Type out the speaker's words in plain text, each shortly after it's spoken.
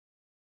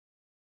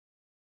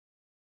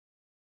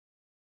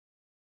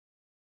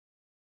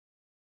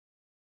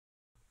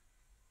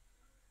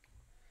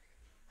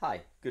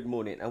Hi, good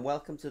morning and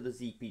welcome to the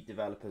ZP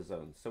Developer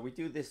Zone. So we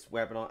do this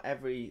webinar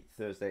every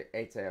Thursday,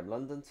 8 a.m.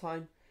 London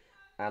time,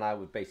 and I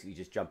would basically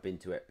just jump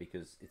into it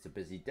because it's a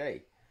busy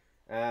day.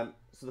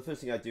 So the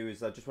first thing I do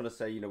is I just want to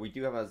say, we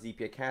do have our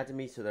ZP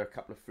Academy, so there are a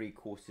couple of free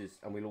courses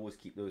and we'll always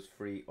keep those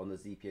free on the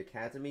ZP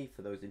Academy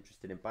for those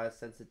interested in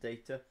biosensor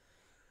data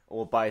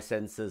or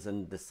biosensors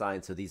and the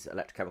science of these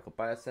electrochemical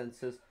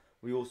biosensors.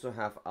 We also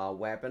have our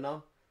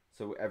webinar,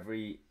 so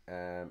every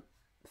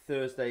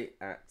Thursday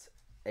at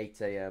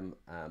 8 a.m.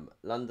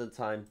 London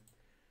time,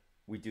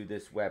 we do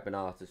this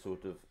webinar to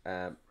sort of,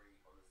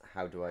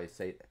 how do I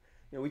say it?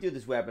 We do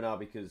this webinar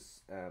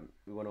because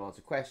we want to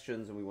answer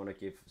questions and we want to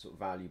give sort of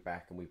value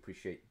back, and we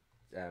appreciate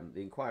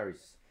the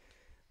inquiries.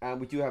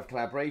 We do have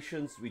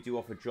collaborations, we do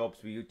offer jobs,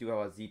 we do have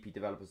our ZP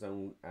Developer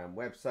Zone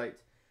website,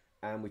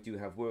 and we do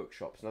have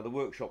workshops. Now the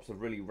workshops have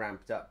really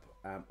ramped up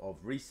of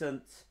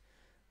recent.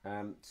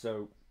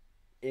 So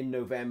in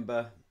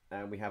November,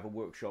 we have a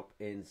workshop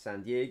in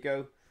San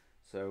Diego.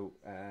 So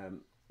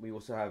we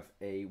also have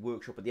a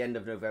workshop at the end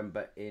of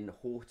November in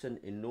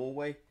Horten in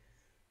Norway.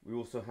 We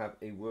also have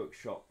a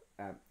workshop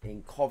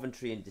in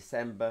Coventry in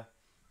December.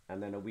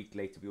 And then a week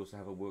later, we also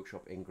have a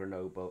workshop in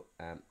Grenoble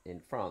in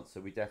France.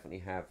 So we definitely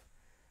have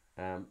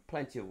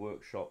plenty of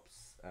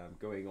workshops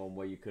going on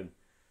where you can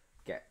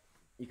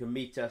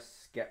meet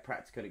us, get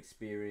practical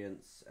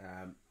experience.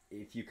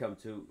 If you come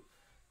to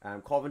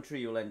Coventry,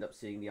 you'll end up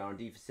seeing the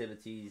R&D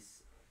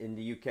facilities in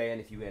the UK, and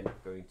if you end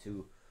up going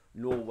to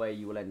Norway,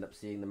 you will end up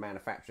seeing the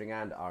manufacturing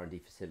and R&D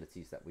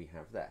facilities that we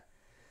have there.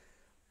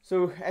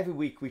 So every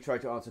week we try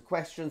to answer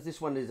questions.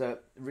 This one is a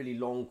really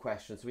long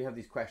question. So we have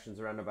these questions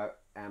around about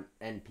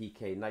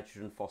NPK,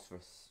 nitrogen,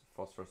 phosphorus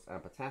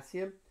and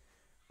potassium.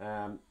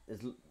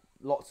 There's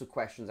lots of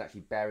questions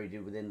actually buried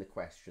within the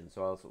question.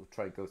 So I'll sort of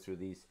try to go through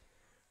these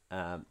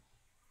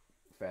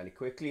fairly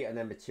quickly. And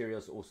then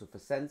materials also for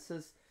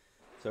sensors.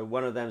 So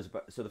one of them is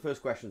about, so the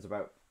first question is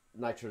about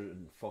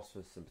nitrogen,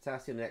 phosphorus and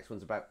potassium. The next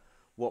one's about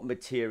what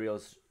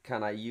materials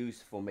can I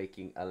use for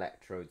making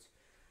electrodes.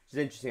 Which is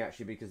interesting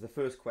actually, because the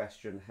first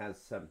question has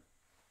some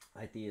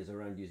ideas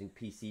around using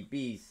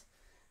PCBs,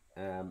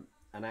 and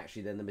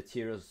actually then the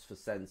materials for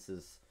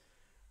sensors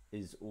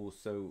is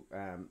also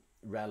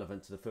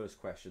relevant to the first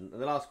question.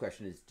 And the last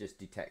question is just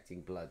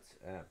detecting blood,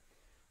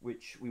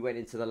 which we went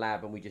into the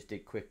lab and we just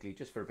did quickly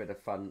just for a bit of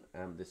fun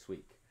this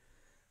week.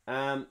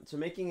 So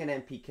making an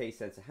NPK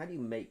sensor, how do you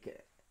make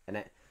it?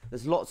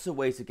 There's lots of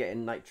ways of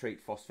getting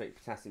nitrate, phosphate,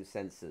 potassium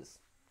sensors.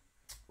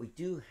 We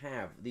do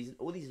have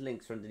all these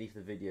links are underneath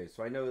the video,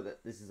 so I know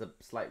that this is a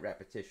slight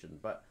repetition,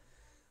 but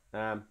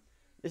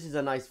this is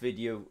a nice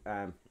video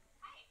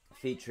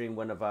featuring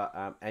one of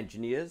our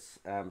engineers,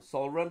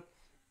 Solrun,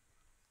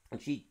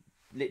 and she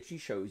literally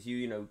shows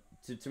you,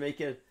 to make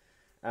a,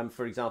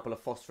 for example, a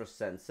phosphorus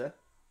sensor.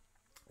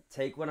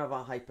 Take one of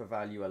our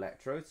hypervalue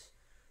electrodes.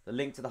 The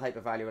link to the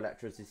hypervalue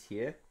electrodes is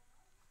here.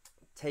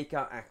 Take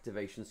our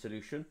activation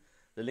solution.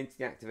 The link to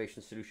the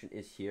activation solution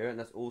is here, and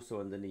that's also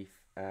underneath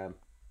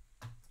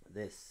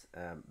this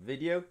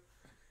video.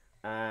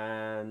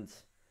 And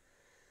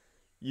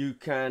you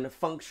can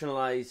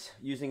functionalize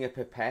using a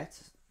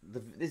pipette.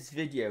 This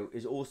video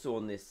is also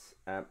on this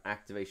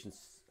activation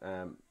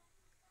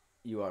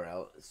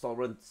URL.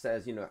 Solrun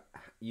says,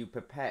 you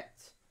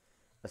pipette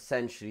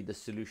essentially the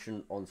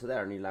solution onto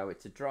there and you allow it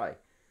to dry.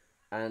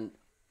 And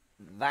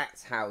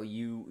that's how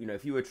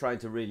if you were trying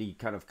to really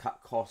kind of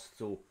cut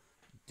costs or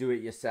do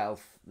it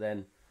yourself,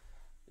 then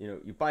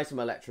you buy some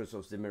electrodes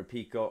off Zimmer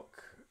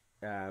Peacock,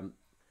 the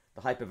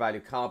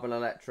hypervalue carbon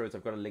electrodes.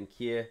 I've got a link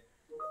here.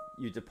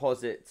 You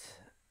deposit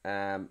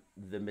the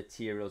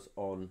materials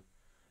on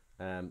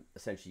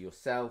essentially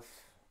yourself,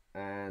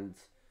 and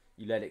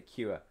you let it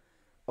cure.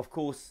 Of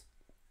course,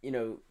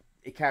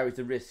 it carries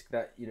the risk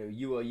that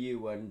you are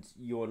you and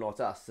you're not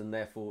us, and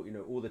therefore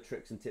all the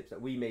tricks and tips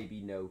that we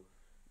maybe know,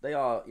 they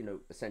are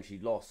essentially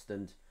lost.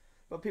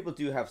 But people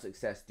do have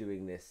success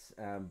doing this,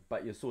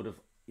 but you're sort of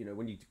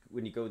when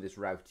you go this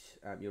route,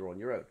 you're on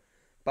your own.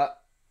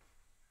 But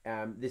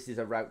this is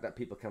a route that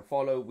people can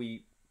follow.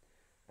 We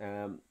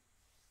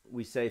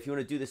say if you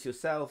want to do this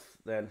yourself,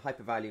 then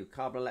hypervalue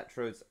carbon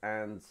electrodes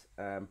and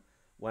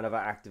one of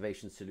our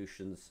activation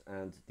solutions,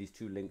 and these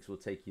two links will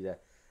take you there.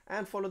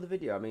 And follow the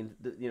video. I mean,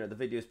 the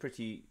video is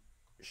pretty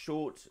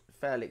short,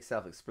 fairly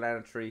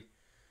self-explanatory,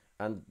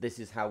 and this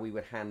is how we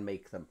would hand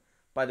make them.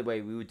 By the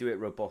way, we would do it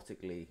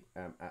robotically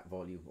at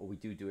volume, or we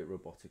do it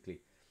robotically.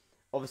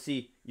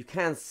 Obviously, you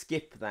can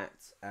skip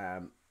that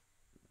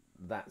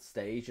that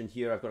stage, and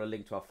here I've got a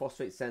link to our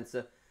phosphate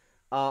sensor.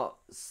 The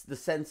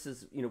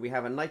sensors, we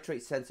have a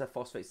nitrate sensor,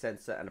 phosphate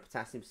sensor, and a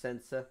potassium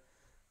sensor,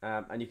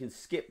 and you can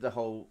skip the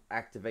whole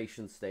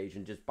activation stage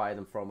and just buy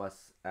them from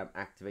us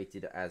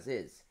activated as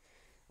is.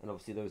 And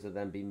obviously, those are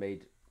then being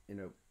made,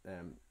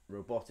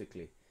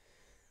 robotically.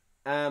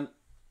 I'm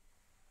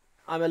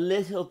a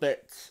little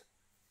bit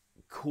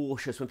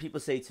cautious when people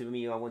say to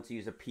me, I want to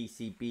use a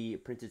PCB, a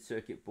printed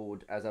circuit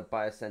board, as a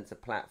biosensor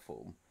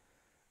platform.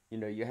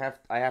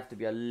 I have to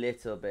be a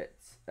little bit,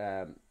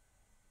 I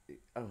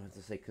don't want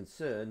to say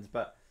concerned,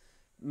 but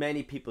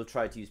many people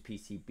try to use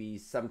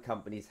PCBs. Some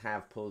companies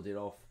have pulled it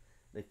off.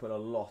 They put a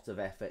lot of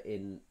effort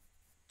in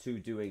to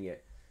doing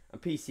it.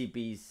 And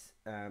PCBs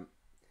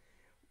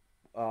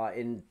are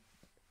in,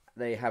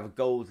 they have a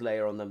gold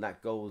layer on them.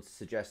 That gold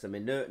suggests some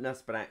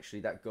inertness, but actually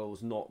that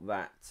gold's not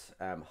that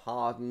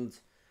hardened.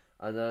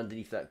 And then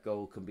underneath that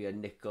gold can be a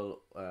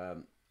nickel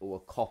or a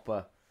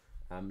copper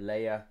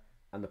layer.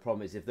 And the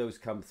problem is if those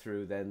come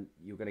through, then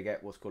you're going to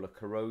get what's called a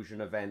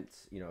corrosion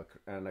event, you know,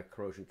 and a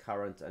corrosion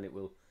current, and it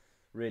will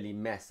really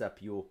mess up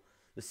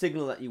the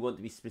signal that you want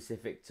to be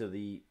specific to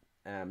the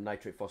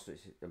nitrate, phosphate,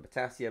 and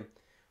potassium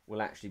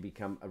will actually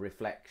become a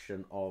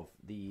reflection of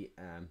the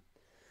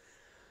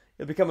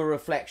it'll become a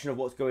reflection of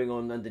what's going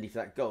on underneath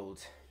that gold,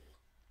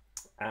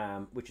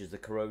 which is the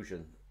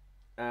corrosion.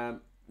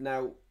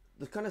 Now,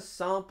 the kind of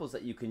samples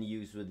that you can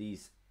use with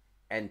these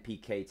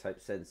NPK type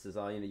sensors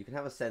are, you know, you can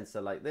have a sensor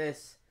like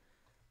this,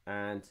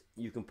 and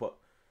you can put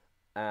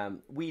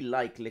we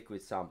like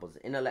liquid samples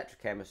in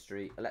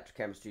electrochemistry.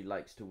 Electrochemistry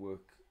likes to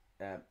work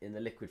in the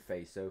liquid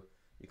phase, so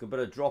you can put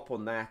a drop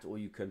on that, or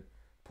you can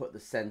put the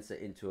sensor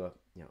into a,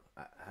 you know,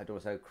 I don't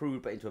want to say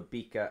crude, but into a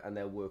beaker, and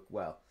they'll work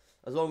well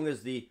as long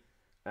as the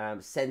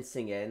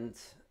sensing end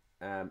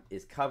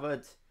is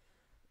covered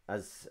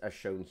as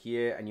shown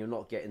here, and you're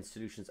not getting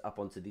solutions up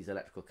onto these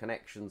electrical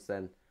connections.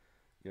 Then,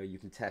 you know, you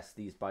can test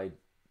these by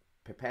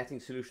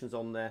pipetting solutions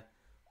on there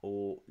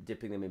or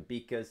dipping them in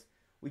beakers.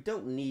 We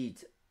don't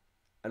need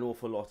an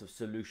awful lot of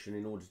solution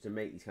in order to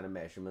make these kind of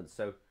measurements.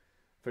 So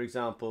for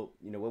example,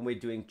 you know, when we're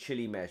doing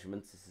chili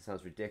measurements, this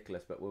sounds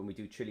ridiculous, but when we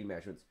do chili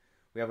measurements,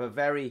 we have a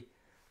very,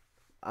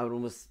 I would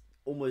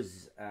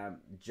almost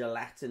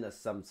gelatinous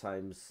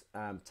sometimes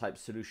type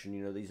solution.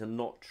 You know, these are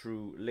not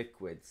true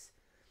liquids.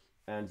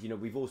 And, you know,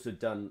 we've also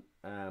done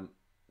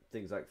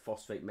things like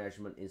phosphate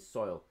measurement in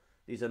soil.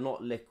 These are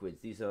not liquids.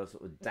 These are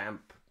sort of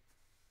damp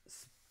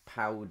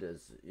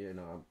powders, you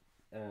know.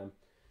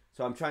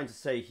 So I'm trying to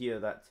say here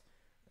that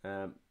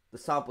the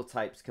sample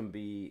types can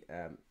be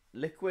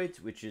liquid,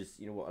 which is,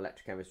 you know, what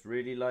electrochemists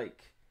really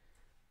like,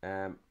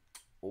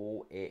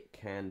 or it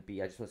can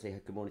be, I just want to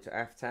say good morning to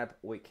Aftab,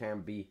 or it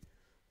can be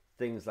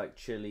things like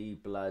chili,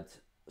 blood,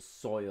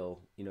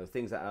 soil, you know,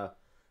 things that are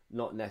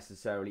not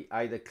necessarily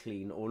either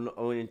clean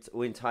or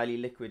entirely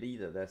liquid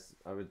either.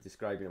 I was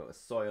describing about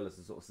soil as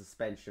a sort of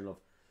suspension of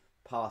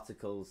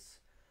particles,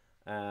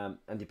 and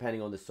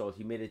depending on the soil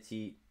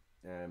humidity,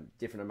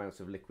 different amounts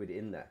of liquid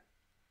in there.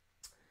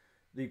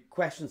 The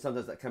questions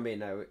sometimes that come in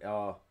now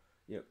are,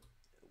 you know,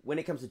 when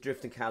it comes to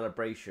drift and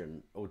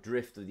calibration or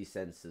drift of these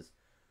sensors,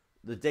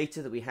 the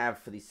data that we have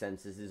for these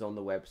sensors is on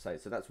the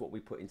website, so that's what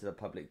we put into the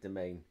public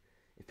domain.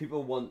 If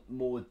people want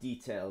more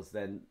details,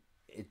 then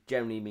it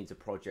generally means a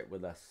project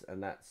with us,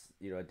 and that's,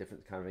 you know, a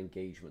different kind of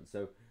engagement.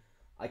 So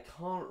I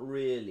can't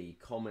really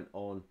comment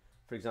on,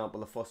 for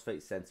example, a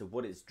phosphate sensor,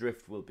 what its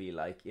drift will be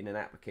like in an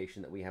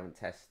application that we haven't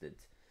tested.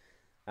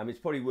 It's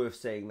probably worth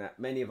saying that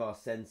many of our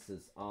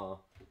sensors are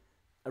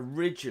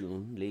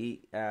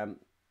originally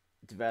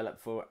developed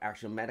for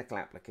actual medical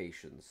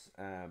applications.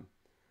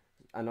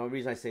 And the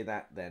reason I say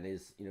that then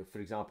is, you know, for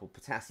example,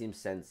 potassium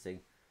sensing.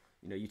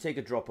 You know, you take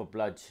a drop of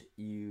blood,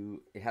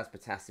 it has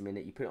potassium in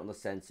it, you put it on the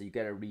sensor, you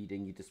get a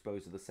reading, you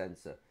dispose of the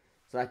sensor.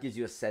 So that gives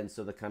you a sense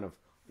of the kind of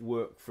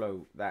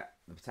workflow that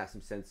the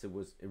potassium sensor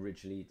was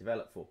originally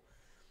developed for.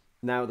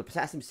 Now, the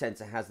potassium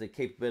sensor has the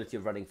capability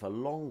of running for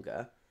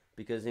longer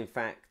because, in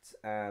fact,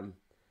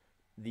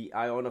 the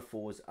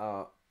ionophores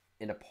are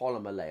in a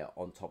polymer layer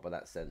on top of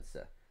that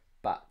sensor.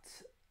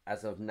 But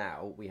as of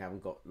now, we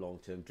haven't got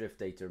long-term drift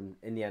data. And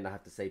in the end, I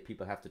have to say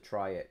people have to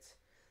try it,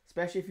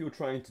 especially if you're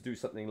trying to do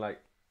something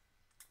like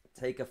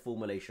take a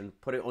formulation,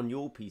 put it on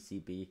your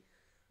PCB.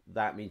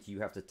 That means you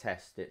have to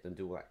test it and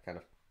do all that kind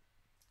of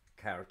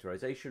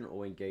characterization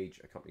or engage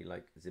a company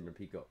like Zimmer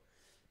Peacock.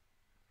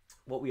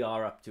 What we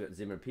are up to at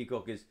Zimmer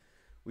Peacock is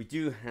we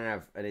do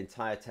have an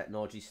entire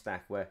technology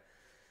stack where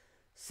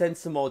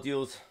sensor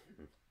modules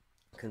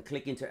can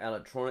click into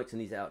electronics,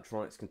 and these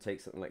electronics can take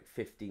something like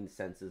 15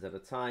 sensors at a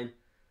time.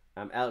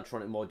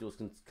 Electronic modules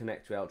can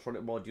connect to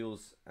electronic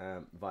modules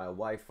via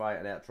Wi-Fi,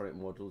 and electronic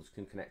modules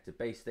can connect to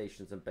base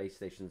stations, and base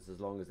stations,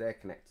 as long as they're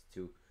connected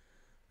to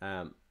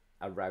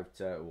a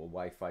router or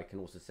Wi-Fi, can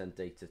also send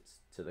data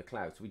to the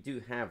cloud. So we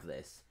do have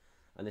this,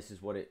 and this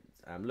is what it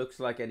looks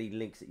like. Any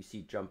links that you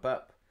see jump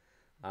up,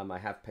 I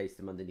have pasted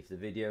them underneath the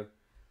video.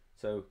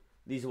 So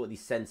these are what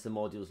these sensor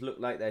modules look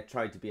like. They're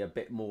trying to be a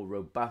bit more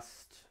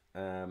robust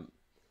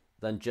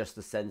than just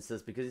the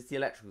sensors, because it's the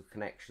electrical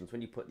connections.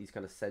 When you put these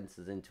kind of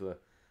sensors into a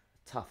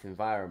tough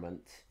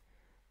environment,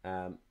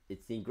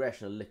 it's the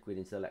ingression of liquid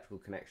into electrical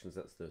connections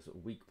that's the sort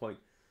of weak point.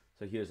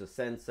 So here's a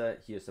sensor,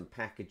 here's some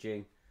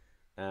packaging,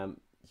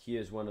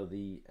 here's one of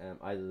the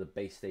either the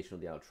base station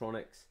or the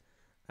electronics.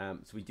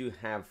 So we do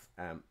have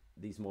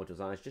these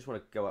modules on. I just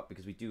want to go up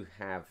because we do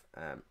have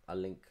a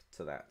link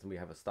to that, and we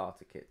have a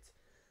starter kit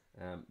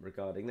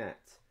regarding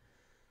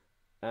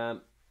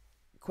that.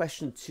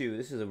 Question 2,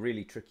 this is a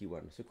really tricky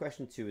one. So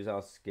question 2 is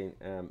asking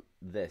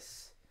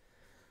this.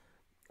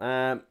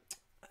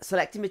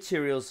 Selecting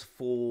materials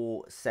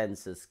for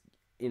sensors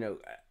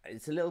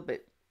it's a little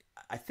bit.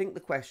 I think the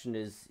question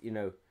is,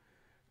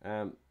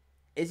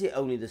 is it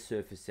only the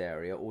surface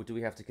area, or do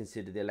we have to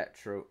consider the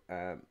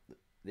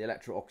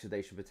electro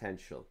oxidation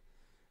potential?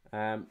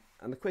 And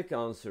the quick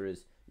answer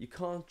is you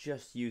can't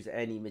just use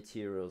any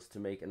materials to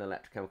make an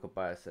electrochemical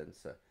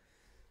biosensor.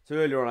 So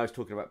earlier on I was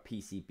talking about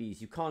PCBs.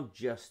 You can't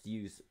just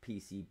use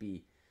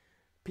PCB.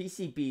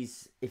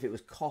 PCBs, if it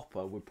was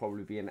copper, would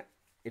probably be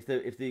if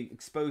the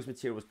exposed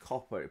material was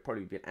copper, it'd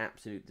probably be an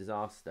absolute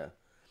disaster.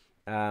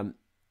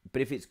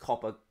 But if it's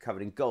copper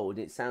covered in gold,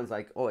 it sounds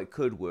like, oh, it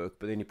could work,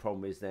 but the only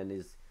problem is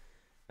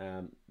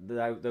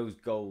those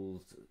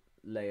gold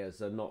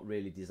layers are not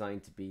really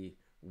designed to be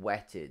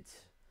wetted,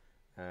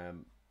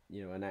 and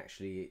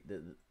actually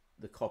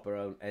the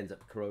copper ends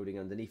up corroding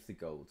underneath the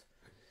gold.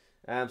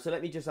 So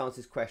let me just answer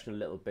this question a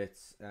little bit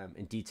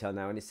in detail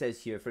now. And it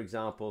says here, for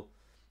example,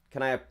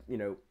 can I have,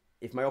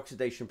 if my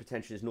oxidation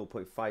potential is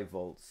 0.5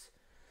 volts,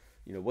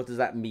 what does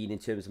that mean in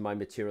terms of my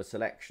material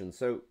selection?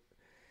 So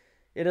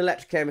in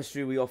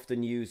electrochemistry, we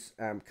often use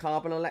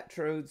carbon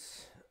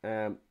electrodes,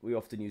 we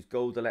often use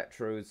gold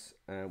electrodes,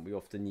 we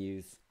often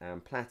use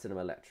platinum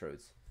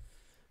electrodes.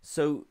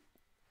 So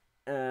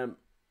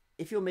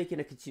if you're making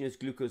a continuous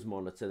glucose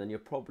monitor, then you're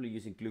probably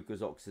using glucose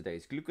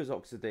oxidase. Glucose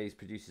oxidase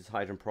produces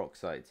hydrogen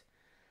peroxide.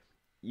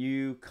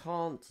 You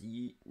can't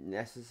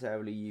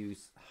necessarily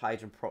use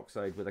hydrogen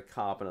peroxide with a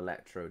carbon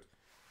electrode.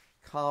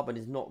 Carbon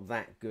is not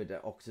that good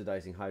at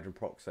oxidizing hydrogen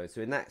peroxide.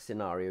 So in that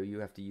scenario, you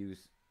have to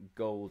use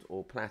gold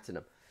or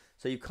platinum.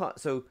 So you can't.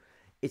 So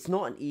it's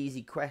not an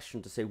easy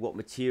question to say what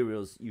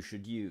materials you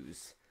should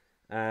use.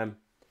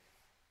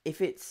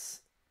 If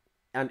it's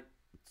an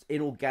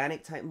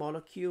inorganic type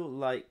molecule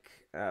like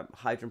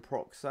hydrogen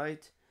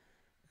peroxide,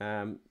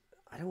 I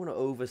don't want to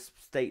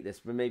overstate this,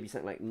 but maybe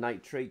something like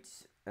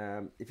nitrates.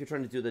 If you're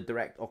trying to do the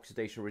direct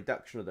oxidation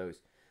reduction of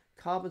those,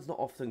 carbon's not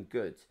often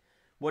good.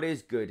 What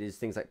is good is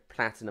things like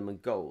platinum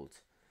and gold.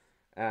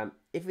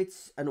 If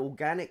it's an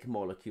organic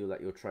molecule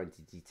that you're trying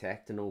to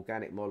detect, an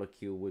organic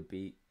molecule would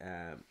be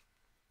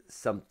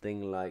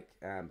something like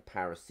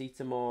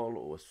paracetamol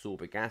or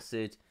sorbic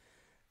acid.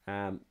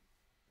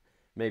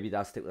 Maybe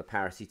I'll stick with the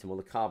paracetamol.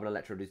 The carbon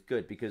electrode is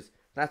good because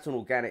that's an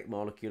organic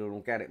molecule, and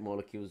organic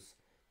molecules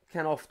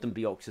can often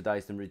be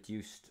oxidized and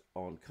reduced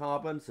on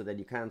carbon, so then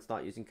you can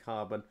start using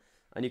carbon,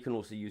 and you can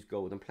also use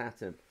gold and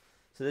platinum.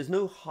 So there's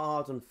no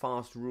hard and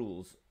fast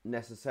rules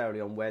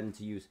necessarily on when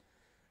to use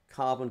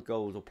carbon,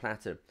 gold or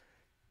platinum.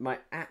 My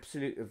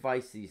absolute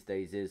advice these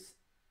days is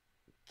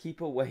keep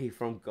away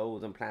from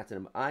gold and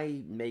platinum.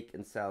 I make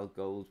and sell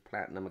gold,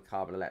 platinum and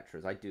carbon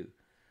electrodes. I do.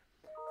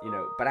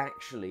 But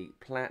actually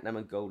platinum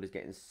and gold is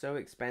getting so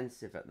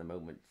expensive at the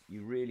moment,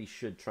 you really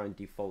should try and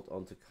default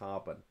onto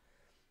carbon.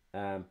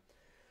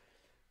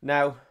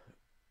 Now,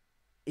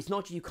 it's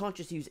not, you can't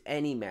just use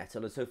any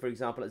metal. And so, for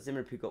example, at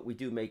Zimmer Picot, we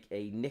do make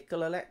a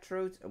nickel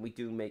electrode and we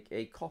do make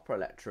a copper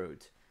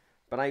electrode.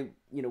 But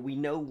we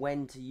know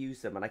when to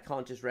use them, and I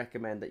can't just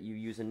recommend that you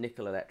use a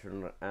nickel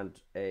electrode and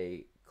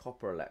a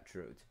copper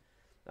electrode.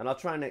 And I'll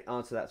try and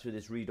answer that through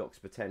this redox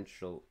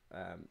potential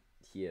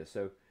here.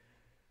 So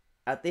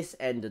at this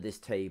end of this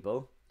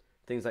table,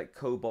 things like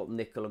cobalt,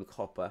 nickel and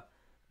copper,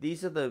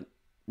 these are the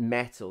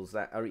metals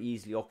that are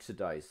easily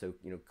oxidized. So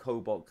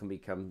cobalt can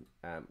become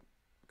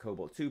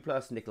cobalt 2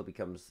 plus, nickel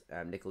becomes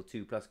nickel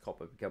 2 plus,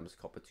 copper becomes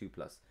copper 2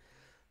 plus.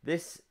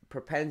 This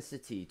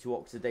propensity to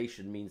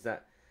oxidation means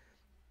that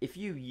if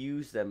you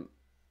use them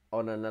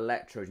on an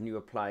electrode and you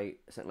apply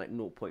something like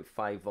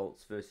 0.5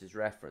 volts versus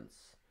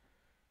reference,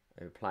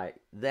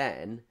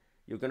 then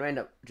you're going to end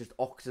up just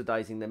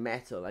oxidizing the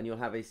metal, and you'll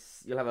have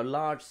a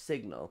large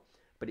signal,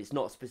 but it's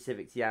not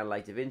specific to the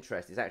analyte of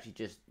interest. It's actually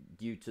just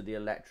due to the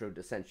electrode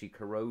essentially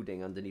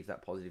corroding underneath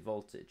that positive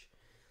voltage.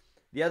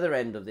 The other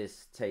end of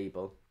this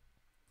table,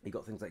 you've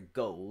got things like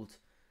gold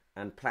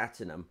and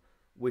platinum,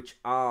 which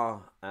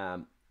are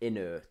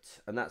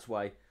inert, and that's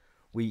why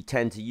we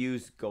tend to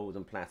use gold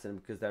and platinum,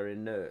 because they're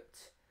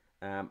inert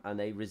and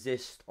they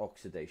resist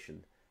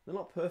oxidation. They're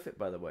not perfect,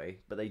 by the way,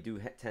 but they do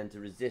tend to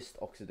resist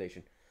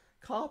oxidation.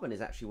 Carbon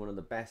is actually one of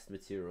the best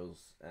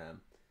materials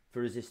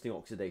for resisting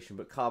oxidation,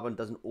 but carbon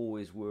doesn't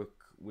always work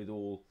with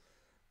all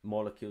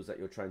molecules that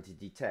you're trying to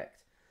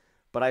detect.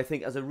 But I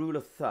think as a rule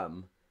of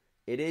thumb,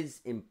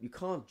 you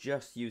can't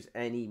just use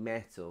any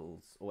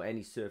metals or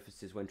any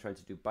surfaces when trying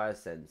to do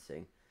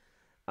biosensing.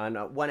 And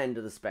at one end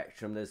of the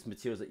spectrum, there's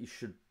materials that you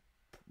should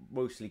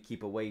mostly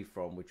keep away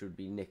from, which would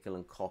be nickel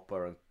and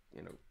copper and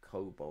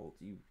cobalt.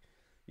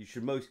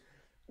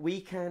 We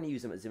can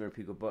use them at Zimmer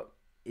Picot, but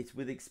it's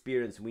with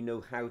experience, and we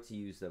know how to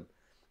use them.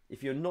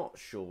 If you're not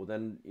sure,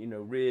 then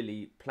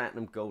really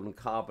platinum, gold and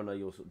carbon are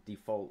your sort of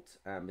default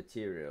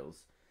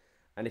materials.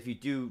 And if you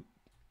do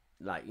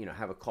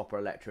have a copper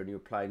electrode and you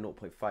apply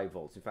 0.5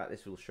 volts, in fact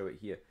this will show it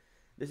here,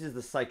 this is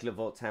the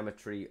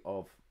cyclovoltammetry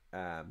of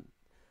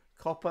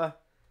copper.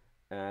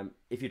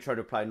 If you try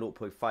to apply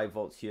 0.5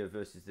 volts here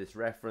versus this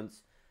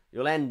reference,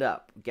 you'll end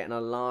up getting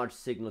a large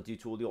signal due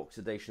to all the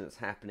oxidation that's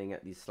happening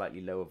at these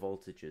slightly lower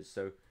voltages.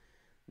 So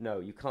no,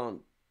 you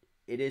can't.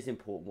 It is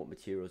important what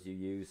materials you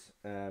use.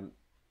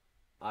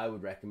 I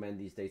would recommend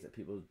these days that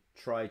people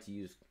try to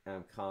use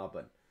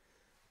carbon,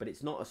 but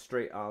it's not a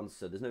straight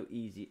answer. There's no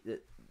easy.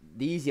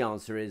 The easy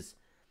answer is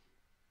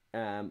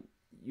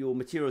your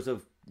materials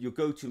of your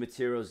go-to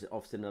materials,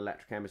 often in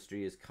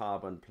electrochemistry, is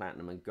carbon,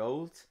 platinum, and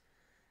gold.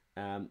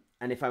 And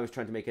if I was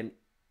trying to make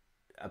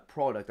a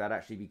product, I'd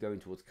actually be going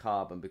towards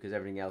carbon because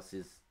everything else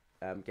is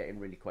getting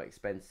really quite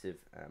expensive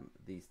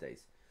these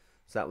days.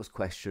 So that was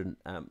question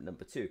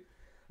number 2.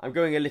 I'm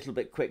going a little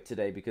bit quick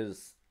today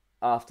because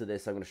after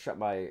this I'm going to shut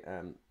my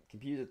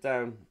computer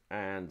down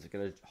and I'm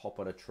going to hop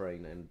on a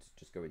train and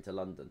just go into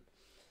London.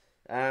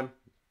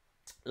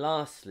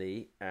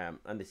 Lastly,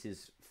 and this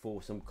is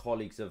for some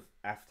colleagues of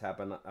Aftab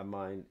and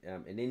mine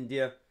in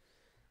India,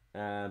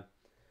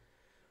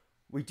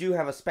 we do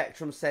have a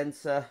spectrum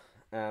sensor.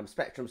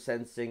 Spectrum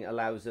sensing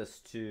allows us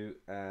to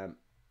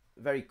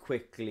very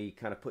quickly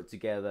kind of put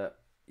together,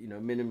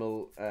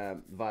 minimal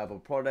viable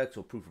products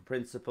or proof of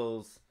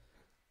principles,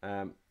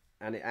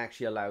 and it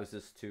actually allows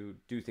us to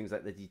do things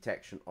like the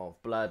detection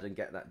of blood and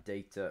get that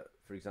data,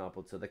 for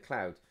example, to the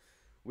cloud.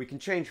 We can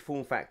change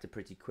form factor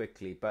pretty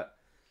quickly, but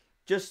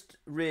just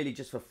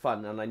for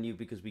fun, and I knew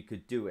because we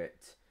could do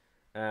it.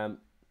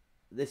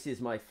 This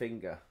is my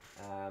finger.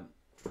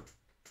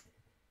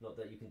 Not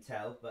that you can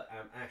tell, but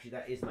actually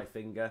that is my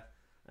finger.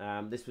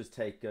 This was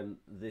taken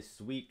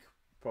this week,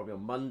 probably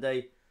on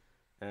Monday,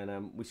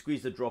 and we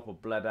squeezed a drop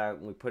of blood out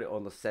and we put it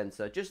on the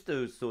sensor just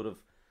to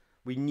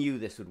we knew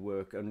this would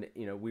work, and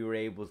we were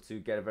able to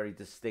get a very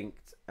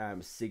distinct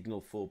signal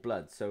for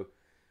blood. So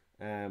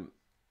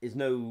it's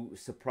no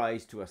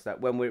surprise to us that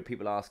when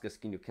people ask us,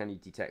 can you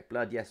detect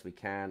blood? Yes, we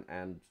can,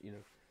 and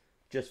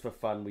just for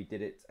fun, we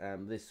did it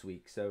this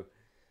week. So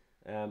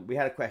we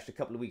had a question a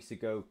couple of weeks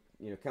ago.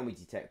 Can we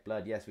detect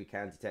blood? Yes, we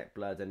can detect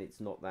blood, and it's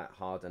not that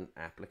hard an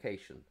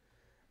application.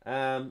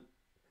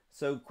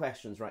 So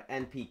questions, right?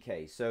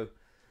 NPK. So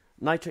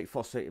nitrate,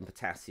 phosphate, and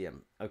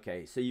potassium.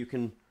 Okay, so you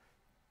can.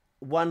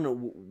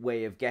 One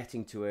way of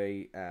getting to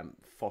a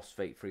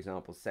phosphate, for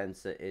example,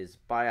 sensor is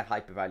buy a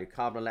hypervalue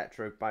carbon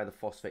electrode, buy the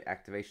phosphate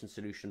activation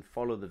solution,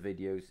 follow the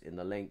videos in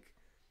the link,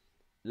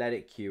 let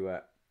it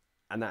cure,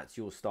 and that's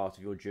your start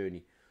of your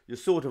journey. You're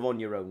sort of on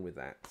your own with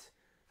that.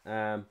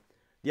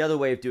 The other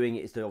way of doing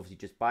it is to obviously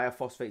just buy a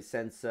phosphate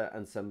sensor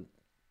and some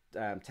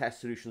test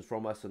solutions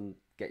from us and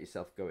get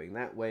yourself going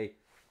that way.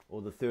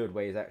 Or the third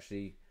way is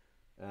actually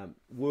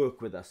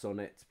work with us on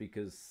it,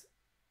 because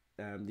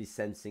these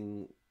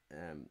sensing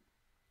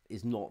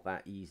is not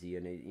that easy,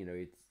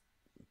 and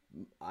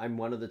I'm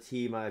one of the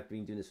team. I've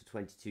been doing this for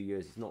 22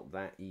 years. It's not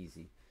that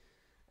easy.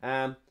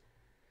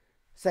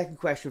 Second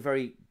question,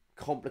 very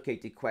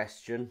complicated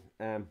question.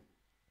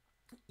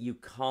 You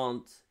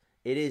can't.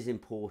 It is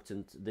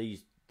important. The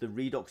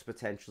redox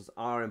potentials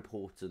are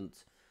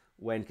important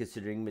when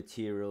considering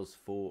materials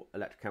for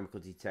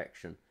electrochemical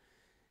detection.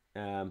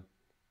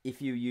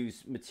 If you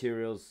use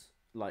materials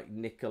like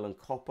nickel and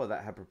copper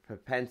that have a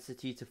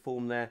propensity to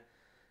form their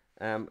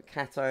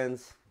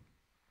cations,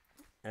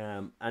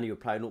 and you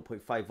apply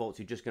 0.5 volts,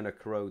 you're just going to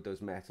corrode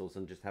those metals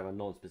and just have a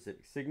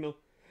non-specific signal.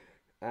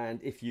 And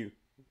if your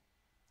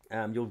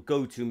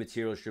go-to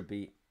material should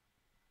be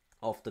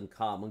often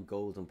carbon,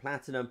 gold, and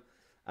platinum.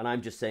 And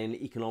I'm just saying,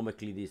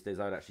 economically these days,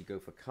 I'd actually go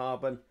for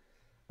carbon.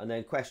 And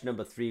then question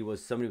number 3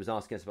 was, somebody was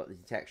asking us about the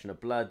detection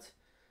of blood.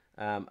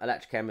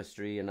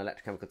 Electrochemistry and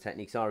electrochemical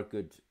techniques are a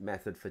good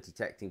method for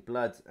detecting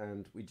blood,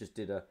 and we just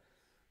did a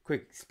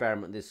quick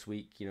experiment this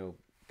week.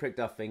 Pricked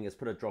our fingers,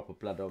 put a drop of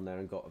blood on there,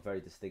 and got a very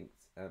distinct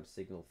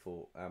signal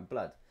for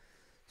blood.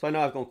 So I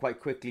know I've gone quite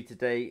quickly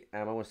today.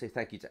 I want to say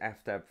thank you to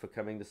Aftab for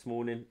coming this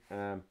morning.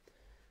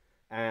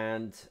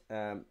 And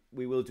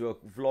we will do a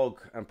vlog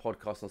and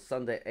podcast on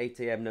Sunday at 8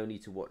 a.m. No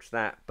need to watch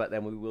that. But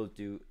then we will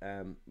do,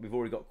 we've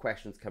already got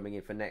questions coming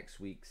in for next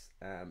week's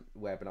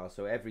webinar.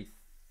 So every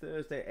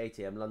Thursday at 8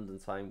 a.m. London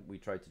time, we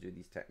try to do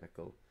these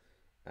technical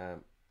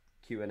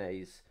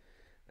Q&As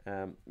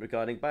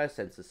regarding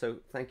biosensors. So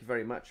thank you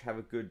very much. Have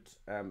a good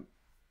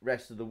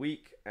rest of the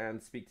week,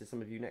 and speak to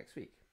some of you next week.